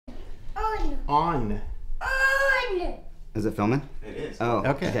On. Is it filming? It is. Oh,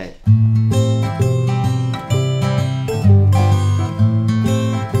 okay.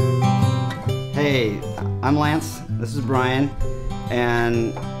 Hey, I'm Lance, this is Brian,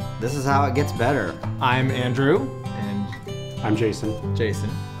 and this is how it gets better. I'm Andrew, and I'm Jason.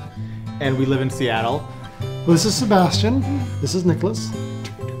 And we live in Seattle. Well, this is Sebastian. This is Nicholas.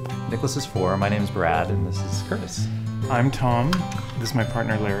 Nicholas is 4, my name's Brad, and this is Curtis. I'm Tom, this is my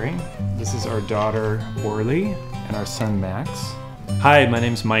partner Larry. This is our daughter Orly and our son Max. Hi, my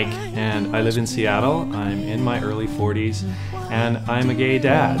name's Mike, and I live in Seattle. I'm in my early 40s, and I'm a gay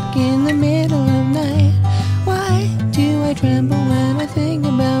dad. In the middle of night, why do I tremble when I think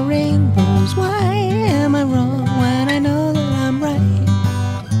about rainbows? Why am I wrong when I know that I'm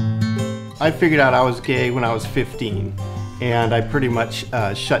right? I figured out I was gay when I was 15, and I pretty much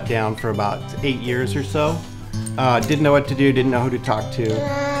shut down for about 8 years or so. Didn't know what to do, didn't know who to talk to,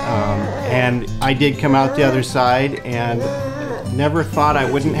 and I did come out the other side, and never thought I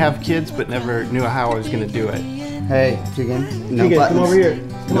wouldn't have kids, but never knew how I was going to do it. Hey, Tegan, no buttons. Come over here.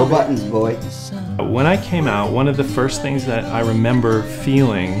 No buttons, boy. When I came out, one of the first things that I remember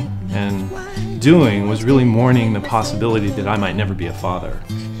feeling and doing was really mourning the possibility that I might never be a father.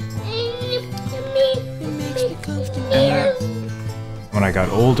 When I got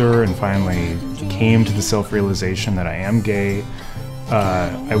older and finally came to the self-realization that I am gay,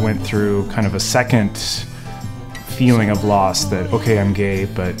 I went through kind of a second feeling of loss that, okay, I'm gay,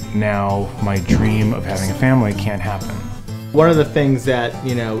 but now my dream of having a family can't happen. One of the things that,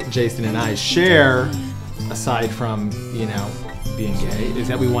 Jason and I share, aside from, being gay, is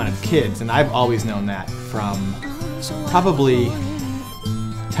that we wanted kids. And I've always known that from probably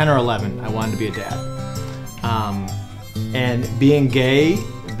 10 or 11, I wanted to be a dad. And being gay,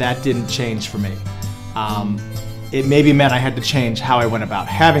 that didn't change for me. It maybe meant I had to change how I went about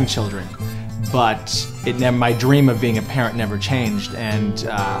having children, but my dream of being a parent never changed. And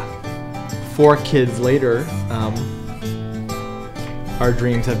 4 kids later, our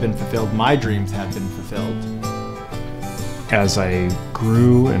dreams have been fulfilled. My dreams have been fulfilled. As I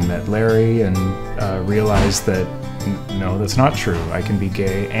grew and met Larry and realized that no, that's not true. I can be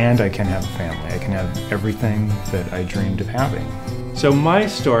gay and I can have a family. I can have everything that I dreamed of having. So my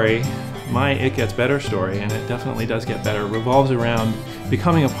story, my It Gets Better story, and it definitely does get better, revolves around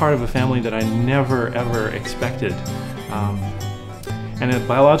becoming a part of a family that I never ever expected. And a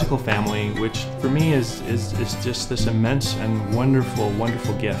biological family, which for me is just this immense and wonderful,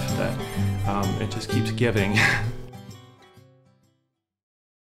 wonderful gift that it just keeps giving.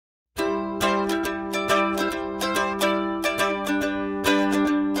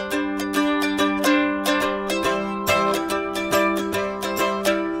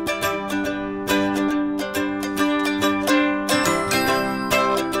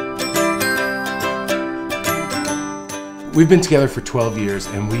 We've been together for 12 years,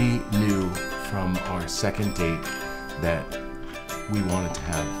 and we knew from our second date that we wanted to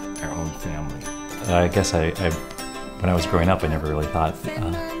have our own family. I guess when I was growing up, I never really thought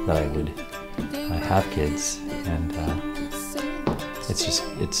that I would have kids, and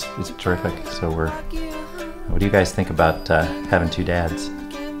it's terrific. So what do you guys think about having 2 dads?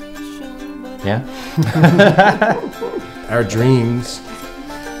 Yeah? Our dreams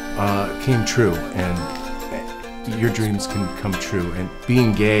came true, and your dreams can come true. And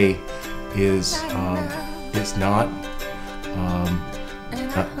being gay is not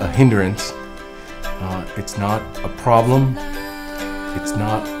a hindrance. It's not a problem. It's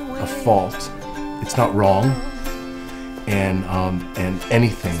not a fault. It's not wrong. And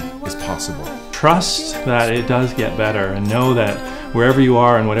anything is possible. Trust that it does get better, and know that wherever you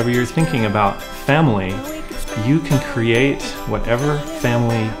are and whatever you're thinking about family, you can create whatever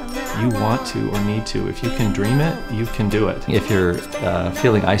family you want to or need to. If you can dream it, you can do it. If you're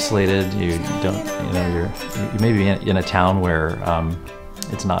feeling isolated, you may be in a town where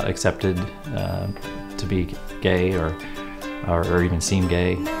it's not accepted to be gay or even seem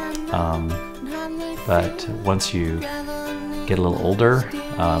gay. But once you get a little older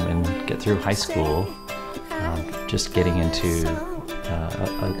and get through high school, just getting into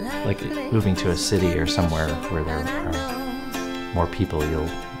like moving to a city or somewhere where there are more people, you'll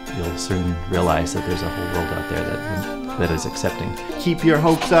soon realize that there's a whole world out there that is accepting. Keep your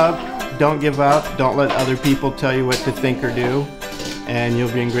hopes up, don't give up, don't let other people tell you what to think or do, and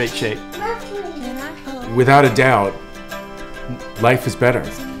you'll be in great shape. Without a doubt, life is better.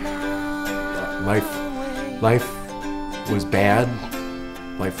 Life was bad,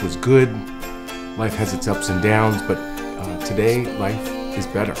 life was good, life has its ups and downs, but today, life is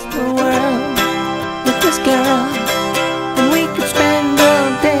better. The world with this girl, and we could spend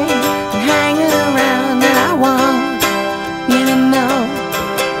all day and hang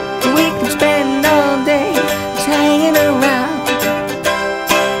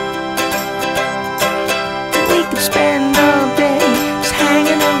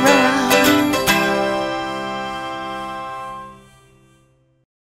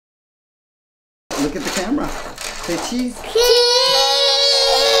Look at the camera. Say cheese. Yay!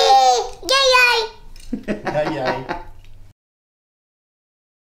 Yay, yay.